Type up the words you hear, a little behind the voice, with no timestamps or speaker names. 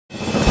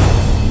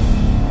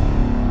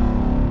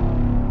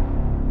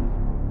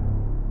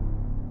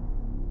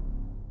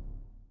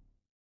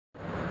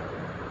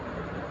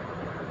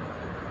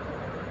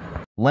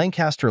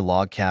Lancaster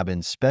Log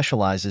Cabins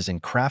specializes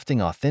in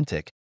crafting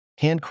authentic,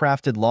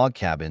 handcrafted log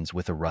cabins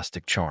with a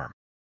rustic charm.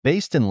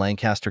 Based in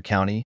Lancaster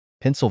County,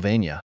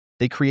 Pennsylvania,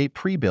 they create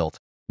pre-built,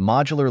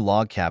 modular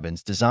log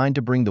cabins designed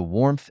to bring the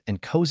warmth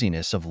and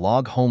coziness of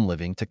log home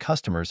living to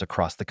customers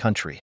across the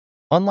country.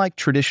 Unlike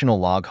traditional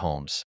log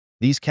homes,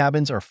 these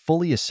cabins are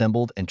fully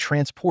assembled and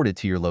transported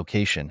to your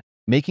location,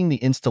 making the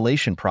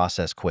installation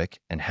process quick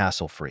and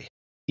hassle-free.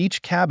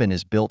 Each cabin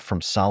is built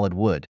from solid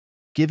wood,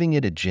 giving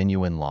it a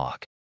genuine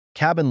log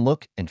cabin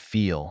look and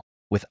feel,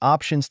 with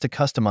options to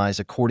customize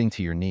according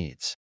to your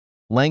needs.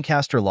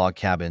 Lancaster Log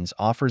Cabins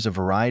offers a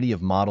variety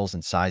of models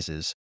and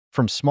sizes,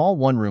 from small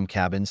one-room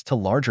cabins to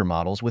larger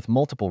models with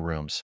multiple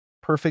rooms,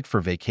 perfect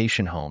for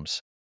vacation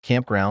homes,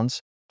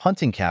 campgrounds,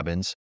 hunting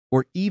cabins,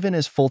 or even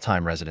as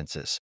full-time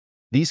residences.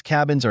 These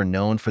cabins are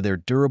known for their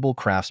durable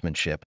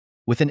craftsmanship,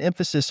 with an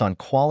emphasis on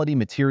quality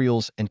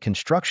materials and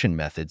construction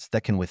methods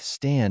that can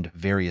withstand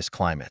various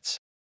climates.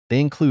 They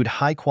include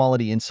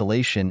high-quality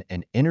insulation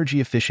and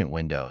energy-efficient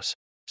windows,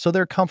 so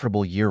they're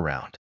comfortable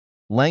year-round.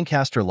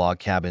 Lancaster Log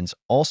Cabins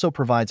also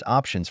provides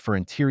options for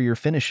interior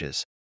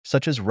finishes,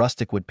 such as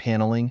rustic wood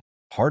paneling,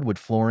 hardwood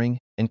flooring,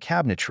 and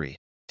cabinetry,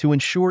 to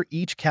ensure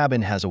each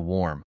cabin has a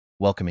warm,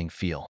 welcoming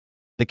feel.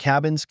 The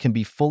cabins can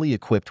be fully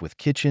equipped with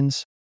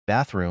kitchens,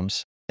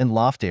 bathrooms, and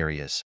loft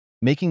areas,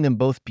 making them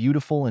both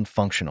beautiful and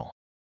functional.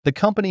 The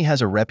company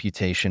has a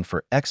reputation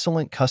for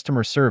excellent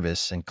customer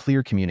service and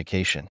clear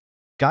communication,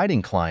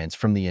 guiding clients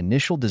from the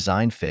initial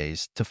design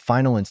phase to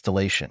final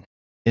installation.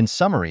 In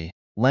summary,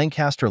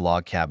 Lancaster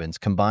Log Cabins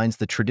combines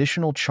the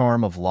traditional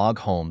charm of log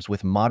homes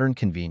with modern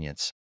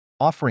convenience,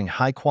 offering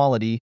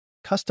high-quality,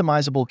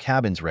 customizable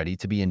cabins ready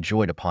to be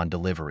enjoyed upon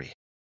delivery.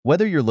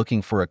 Whether you're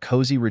looking for a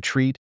cozy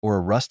retreat or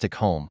a rustic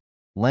home,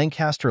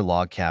 Lancaster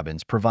Log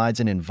Cabins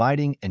provides an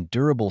inviting and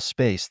durable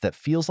space that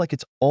feels like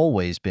it's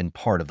always been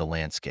part of the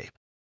landscape.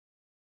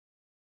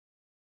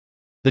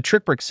 The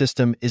Trick Brick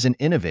system is an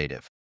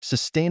innovative,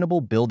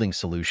 sustainable building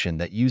solution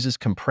that uses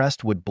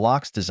compressed wood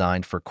blocks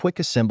designed for quick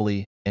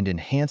assembly and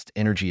enhanced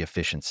energy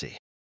efficiency.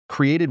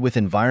 Created with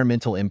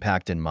environmental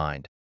impact in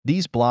mind,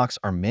 these blocks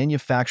are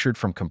manufactured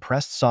from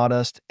compressed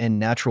sawdust and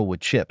natural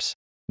wood chips,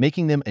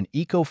 making them an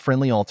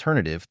eco-friendly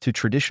alternative to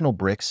traditional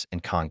bricks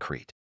and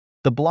concrete.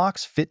 The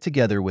blocks fit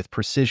together with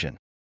precision,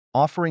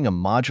 offering a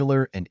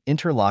modular and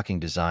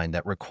interlocking design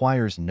that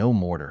requires no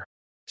mortar,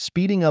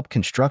 speeding up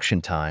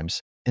construction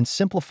times and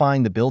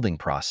simplifying the building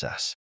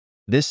process.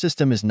 This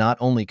system is not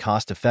only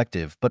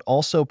cost-effective but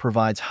also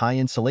provides high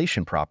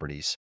insulation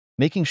properties,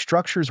 making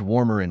structures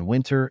warmer in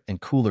winter and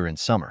cooler in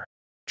summer.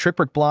 Trick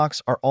Brick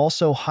blocks are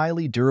also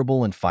highly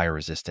durable and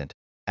fire-resistant,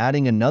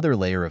 adding another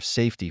layer of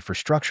safety for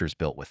structures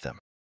built with them.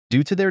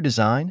 Due to their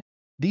design,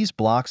 these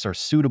blocks are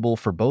suitable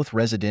for both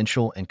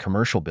residential and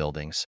commercial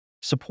buildings,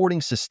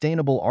 supporting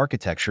sustainable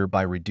architecture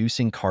by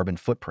reducing carbon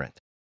footprint,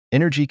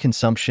 energy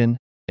consumption,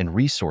 and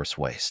resource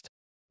waste.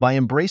 By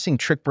embracing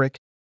Trick Brick,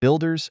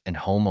 builders and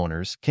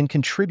homeowners can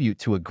contribute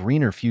to a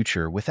greener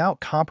future without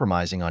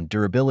compromising on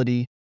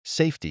durability,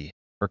 safety,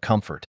 or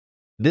comfort.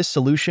 This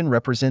solution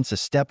represents a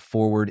step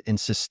forward in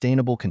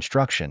sustainable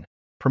construction,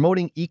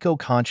 promoting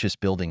eco-conscious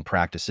building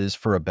practices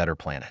for a better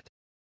planet.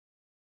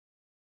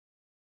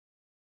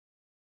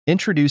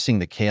 Introducing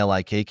the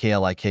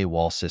Kikk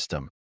Wall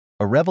system,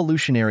 a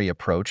revolutionary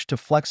approach to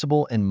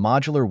flexible and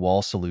modular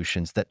wall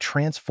solutions that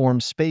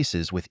transform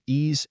spaces with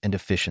ease and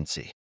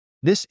efficiency.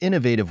 This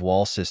innovative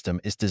wall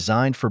system is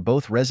designed for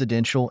both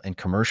residential and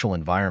commercial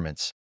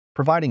environments,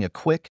 providing a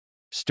quick,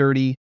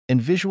 sturdy, and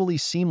visually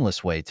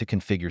seamless way to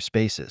configure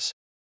spaces.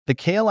 The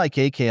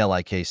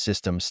Kikk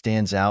system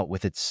stands out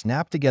with its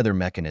snap-together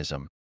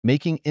mechanism,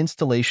 making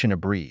installation a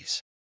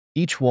breeze.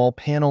 Each wall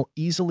panel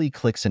easily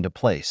clicks into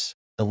place,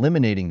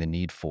 eliminating the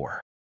need for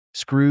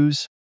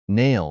screws,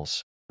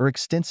 nails, or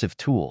extensive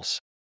tools.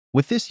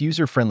 With this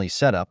user-friendly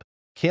setup,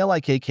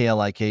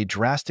 Kikk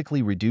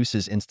drastically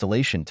reduces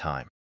installation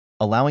time,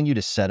 allowing you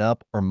to set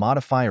up or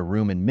modify a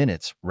room in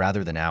minutes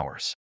rather than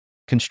hours.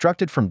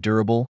 Constructed from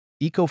durable,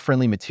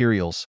 eco-friendly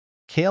materials,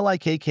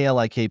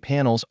 Kikk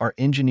panels are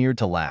engineered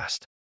to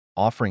last,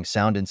 offering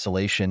sound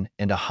insulation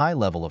and a high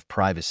level of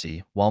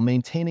privacy while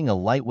maintaining a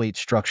lightweight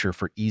structure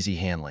for easy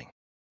handling.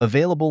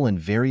 Available in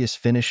various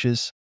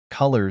finishes,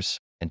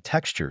 colors, and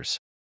textures,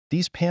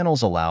 these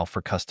panels allow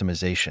for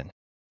customization,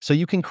 so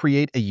you can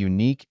create a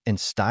unique and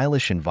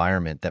stylish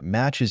environment that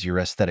matches your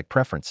aesthetic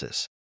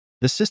preferences.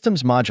 The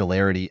system's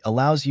modularity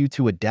allows you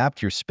to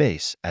adapt your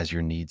space as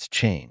your needs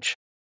change.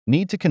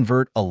 Need to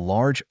convert a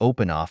large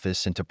open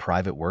office into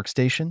private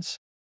workstations?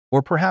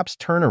 Or perhaps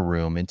turn a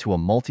room into a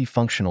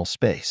multifunctional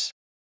space?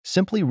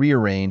 Simply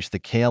rearrange the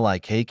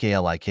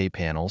Kikk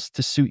panels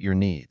to suit your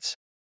needs.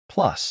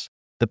 Plus,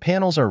 the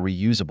panels are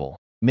reusable,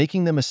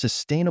 making them a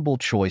sustainable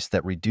choice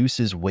that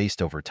reduces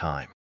waste over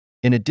time.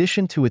 In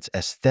addition to its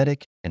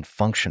aesthetic and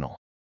functional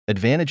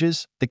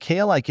advantages, the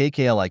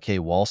Kikk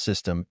wall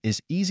system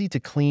is easy to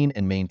clean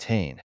and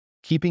maintain,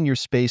 keeping your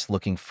space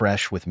looking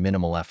fresh with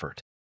minimal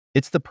effort.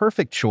 It's the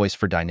perfect choice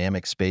for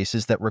dynamic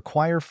spaces that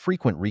require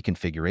frequent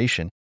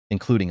reconfiguration,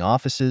 including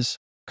offices,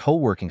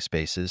 co-working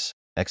spaces,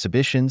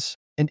 exhibitions,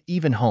 and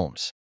even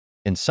homes.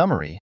 In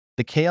summary,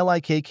 the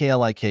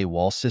Klik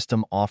wall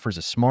system offers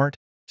a smart,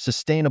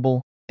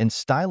 sustainable, and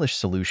stylish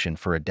solution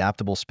for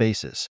adaptable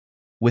spaces.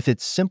 With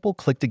its simple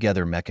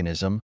click-together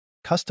mechanism,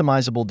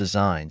 customizable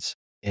designs,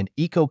 and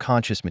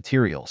eco-conscious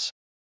materials,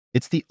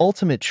 it's the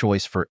ultimate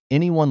choice for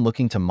anyone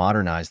looking to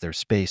modernize their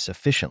space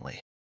efficiently.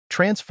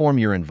 Transform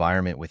your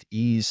environment with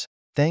ease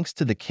thanks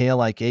to the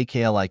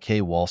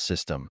Klik wall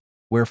system,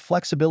 where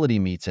flexibility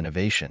meets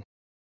innovation.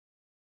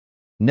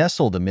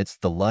 Nestled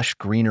amidst the lush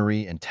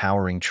greenery and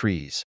towering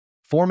trees,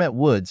 Format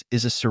Woods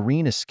is a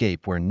serene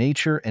escape where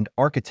nature and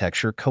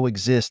architecture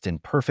coexist in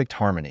perfect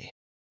harmony.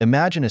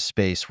 Imagine a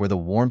space where the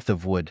warmth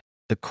of wood,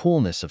 the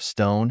coolness of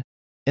stone,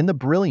 and the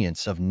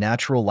brilliance of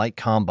natural light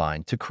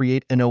combine to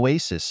create an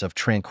oasis of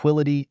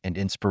tranquility and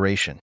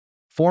inspiration.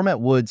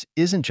 Format Woods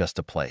isn't just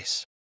a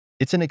place.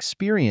 It's an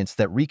experience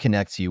that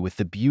reconnects you with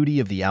the beauty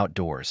of the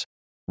outdoors,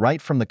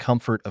 right from the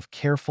comfort of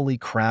carefully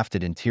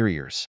crafted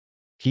interiors.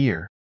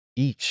 Here,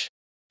 each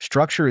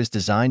structure is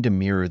designed to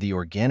mirror the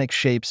organic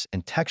shapes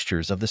and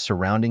textures of the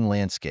surrounding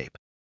landscape,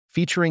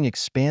 featuring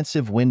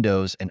expansive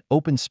windows and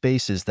open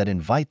spaces that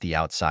invite the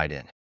outside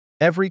in.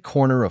 Every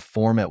corner of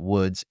Format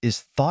Woods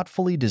is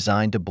thoughtfully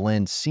designed to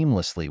blend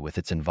seamlessly with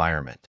its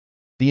environment.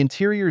 The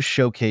interiors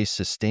showcase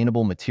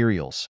sustainable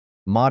materials,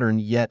 modern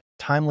yet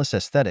timeless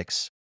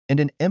aesthetics, and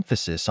an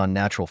emphasis on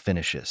natural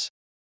finishes.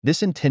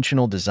 This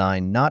intentional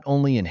design not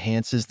only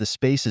enhances the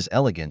space's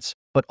elegance,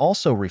 but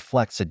also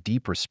reflects a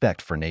deep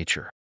respect for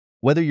nature.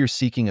 Whether you're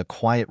seeking a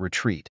quiet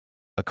retreat,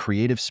 a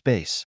creative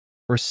space,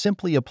 or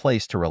simply a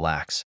place to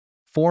relax,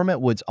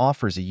 Format Woods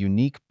offers a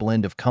unique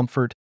blend of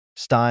comfort,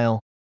 style,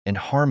 and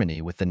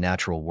harmony with the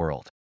natural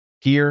world.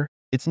 Here,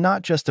 it's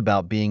not just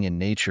about being in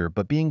nature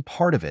but being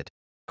part of it,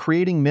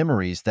 creating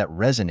memories that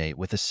resonate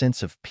with a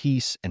sense of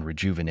peace and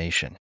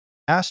rejuvenation.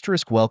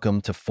 Welcome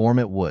to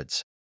Format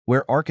Woods,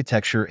 where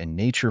architecture and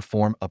nature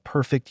form a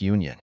perfect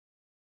union.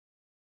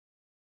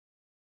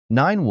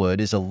 Ninewood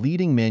is a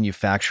leading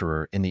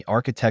manufacturer in the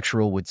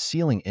architectural wood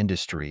ceiling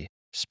industry,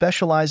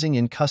 specializing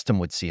in custom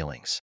wood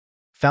ceilings.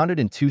 Founded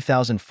in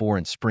 2004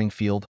 in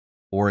Springfield,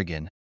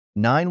 Oregon,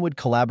 Ninewood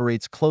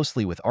collaborates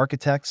closely with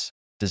architects,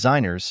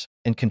 designers,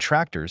 and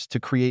contractors to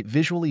create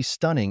visually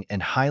stunning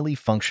and highly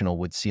functional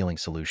wood ceiling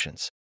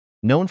solutions.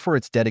 Known for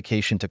its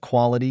dedication to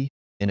quality,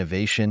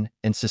 innovation,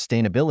 and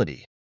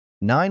sustainability,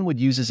 Ninewood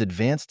uses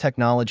advanced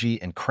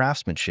technology and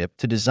craftsmanship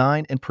to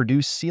design and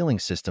produce ceiling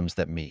systems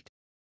that meet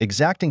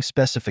exacting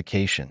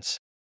specifications.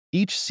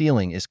 Each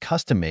ceiling is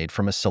custom-made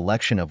from a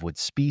selection of wood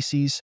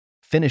species,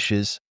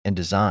 finishes, and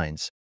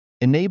designs,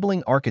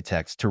 enabling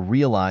architects to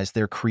realize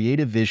their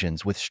creative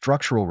visions with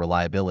structural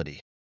reliability.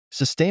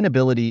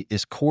 Sustainability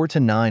is core to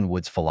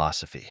Ninewood's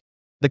philosophy.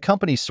 The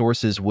company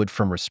sources wood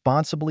from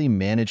responsibly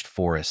managed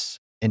forests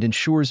and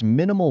ensures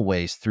minimal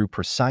waste through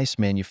precise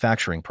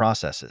manufacturing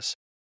processes.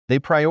 They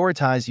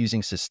prioritize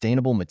using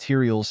sustainable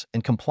materials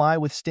and comply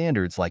with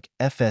standards like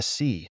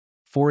FSC,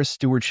 Forest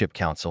Stewardship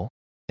Council,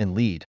 and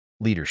LEED,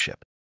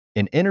 Leadership,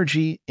 in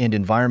energy and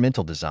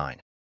environmental design,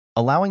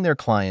 allowing their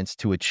clients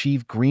to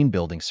achieve green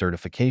building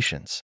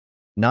certifications.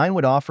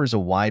 Ninewood offers a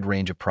wide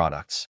range of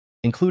products,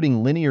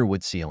 including linear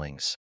wood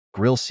ceilings,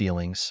 grill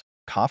ceilings,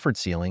 coffered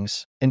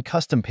ceilings, and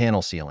custom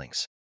panel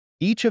ceilings.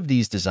 Each of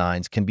these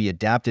designs can be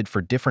adapted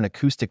for different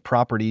acoustic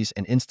properties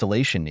and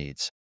installation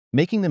needs,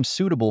 making them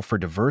suitable for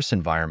diverse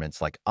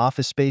environments like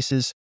office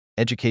spaces,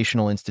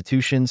 educational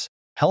institutions,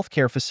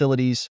 healthcare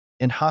facilities,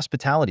 and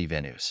hospitality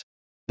venues.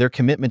 Their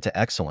commitment to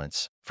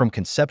excellence, from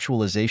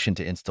conceptualization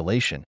to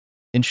installation,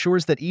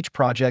 ensures that each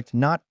project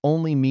not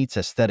only meets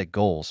aesthetic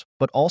goals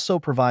but also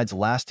provides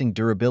lasting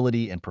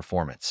durability and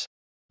performance.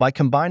 By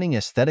combining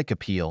aesthetic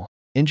appeal,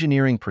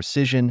 engineering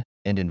precision,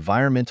 and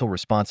environmental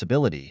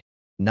responsibility,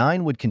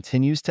 Ninewood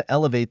continues to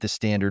elevate the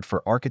standard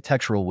for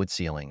architectural wood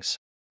ceilings,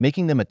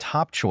 making them a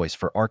top choice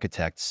for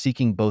architects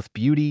seeking both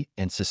beauty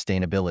and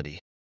sustainability.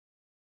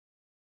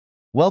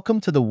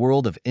 Welcome to the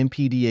world of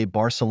MPDA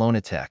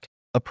Barcelona Tech,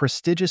 a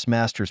prestigious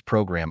master's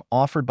program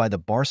offered by the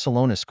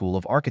Barcelona School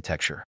of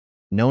Architecture,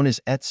 known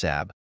as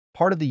ETSAB,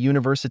 part of the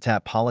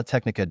Universitat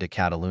Politècnica de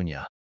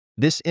Catalunya.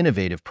 This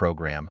innovative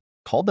program,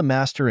 called the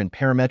Master in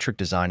Parametric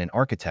Design and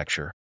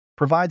Architecture,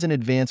 provides an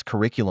advanced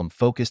curriculum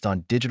focused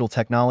on digital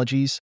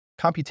technologies,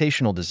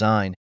 computational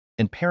design,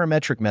 and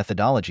parametric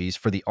methodologies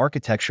for the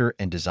architecture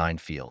and design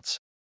fields.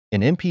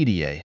 In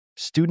MPDA,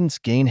 students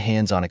gain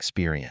hands-on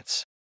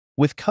experience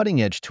with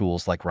cutting-edge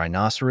tools like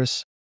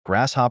Rhinoceros,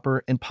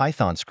 Grasshopper, and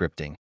Python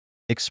scripting,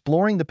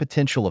 exploring the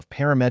potential of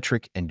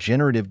parametric and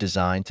generative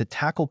design to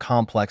tackle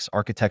complex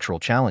architectural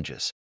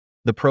challenges.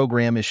 The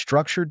program is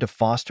structured to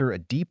foster a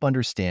deep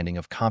understanding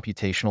of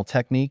computational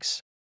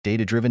techniques,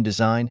 data-driven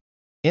design,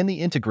 and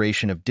the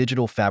integration of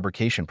digital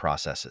fabrication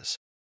processes.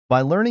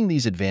 By learning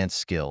these advanced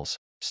skills,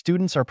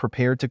 students are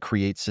prepared to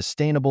create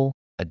sustainable,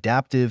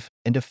 adaptive,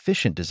 and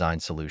efficient design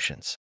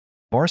solutions.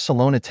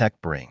 Barcelona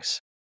Tech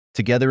brings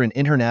together an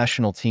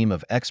international team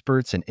of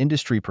experts and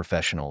industry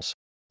professionals,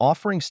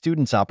 offering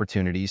students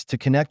opportunities to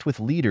connect with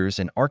leaders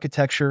in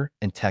architecture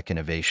and tech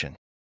innovation.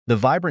 The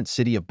vibrant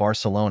city of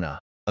Barcelona,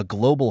 a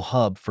global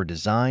hub for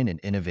design and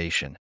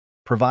innovation,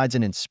 provides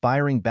an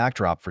inspiring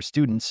backdrop for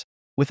students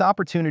with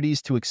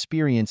opportunities to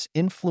experience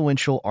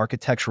influential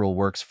architectural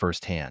works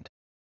firsthand.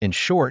 In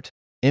short,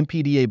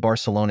 MPDA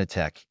Barcelona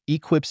Tech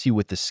equips you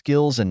with the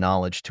skills and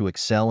knowledge to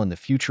excel in the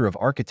future of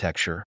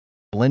architecture,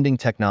 blending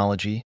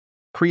technology,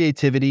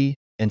 creativity,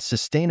 and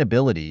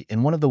sustainability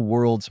in one of the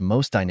world's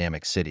most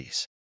dynamic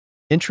cities.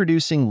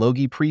 Introducing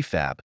Loi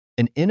Prefab,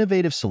 an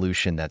innovative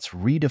solution that's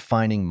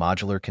redefining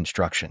modular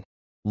construction.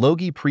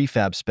 Loi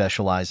Prefab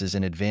specializes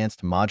in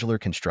advanced modular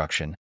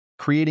construction,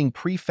 creating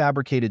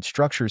prefabricated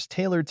structures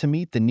tailored to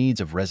meet the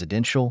needs of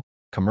residential,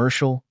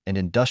 commercial, and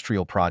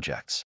industrial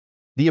projects.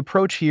 The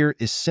approach here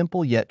is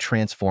simple yet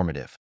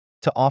transformative,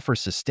 to offer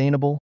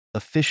sustainable,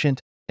 efficient,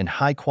 and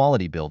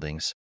high-quality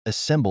buildings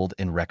assembled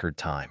in record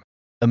time.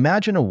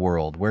 Imagine a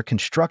world where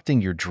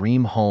constructing your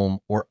dream home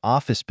or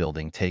office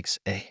building takes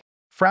a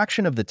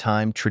fraction of the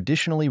time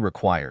traditionally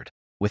required,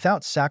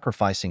 without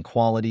sacrificing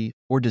quality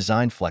or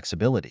design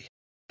flexibility.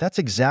 That's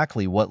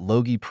exactly what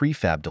Loi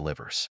Prefab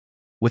delivers.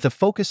 With a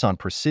focus on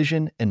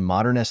precision and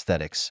modern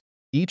aesthetics,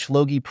 each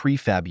Loi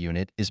Prefab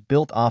unit is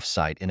built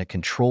off-site in a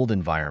controlled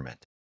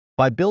environment.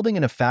 By building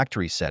in a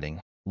factory setting,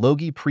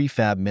 Loi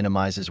Prefab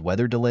minimizes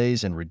weather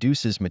delays and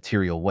reduces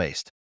material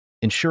waste,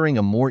 ensuring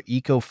a more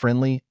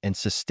eco-friendly and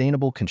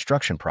sustainable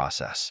construction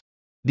process.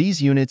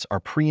 These units are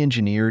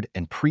pre-engineered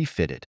and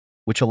pre-fitted,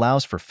 which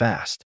allows for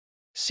fast,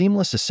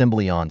 seamless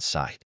assembly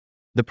on-site.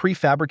 The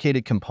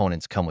prefabricated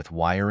components come with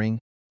wiring,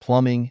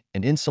 plumbing,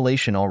 and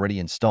insulation already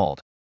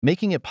installed,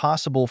 making it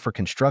possible for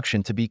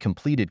construction to be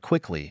completed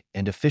quickly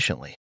and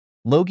efficiently.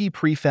 Loi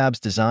Prefab's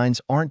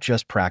designs aren't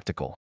just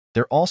practical,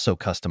 they're also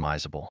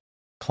customizable.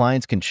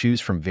 Clients can choose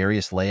from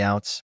various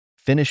layouts,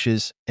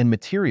 finishes, and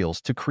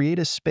materials to create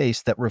a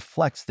space that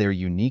reflects their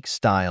unique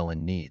style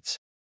and needs.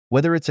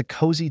 Whether it's a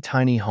cozy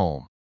tiny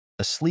home,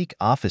 a sleek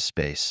office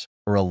space,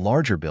 or a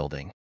larger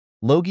building,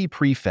 Loi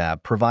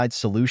Prefab provides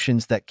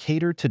solutions that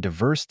cater to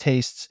diverse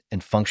tastes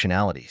and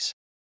functionalities.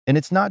 And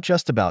it's not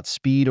just about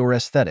speed or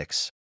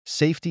aesthetics.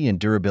 Safety and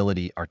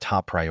durability are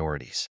top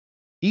priorities.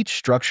 Each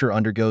structure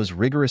undergoes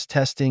rigorous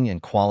testing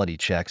and quality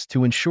checks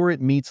to ensure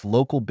it meets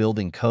local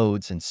building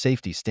codes and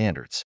safety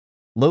standards.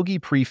 Loi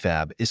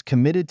Prefab is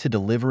committed to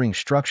delivering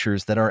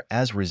structures that are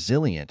as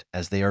resilient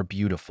as they are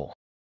beautiful.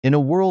 In a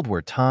world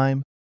where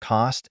time,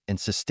 cost, and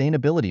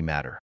sustainability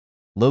matter,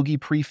 Loi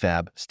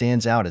Prefab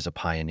stands out as a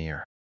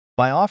pioneer.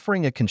 By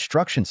offering a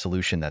construction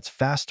solution that's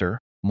faster,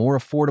 more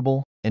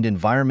affordable, and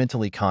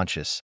environmentally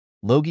conscious,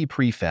 Loi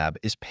Prefab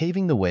is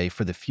paving the way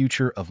for the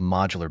future of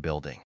modular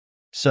building.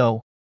 So,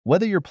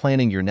 whether you're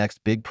planning your next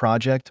big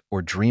project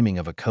or dreaming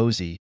of a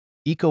cozy,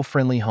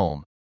 eco-friendly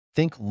home,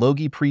 think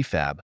Loi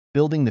Prefab,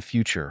 building the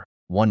future,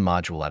 one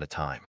module at a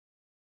time.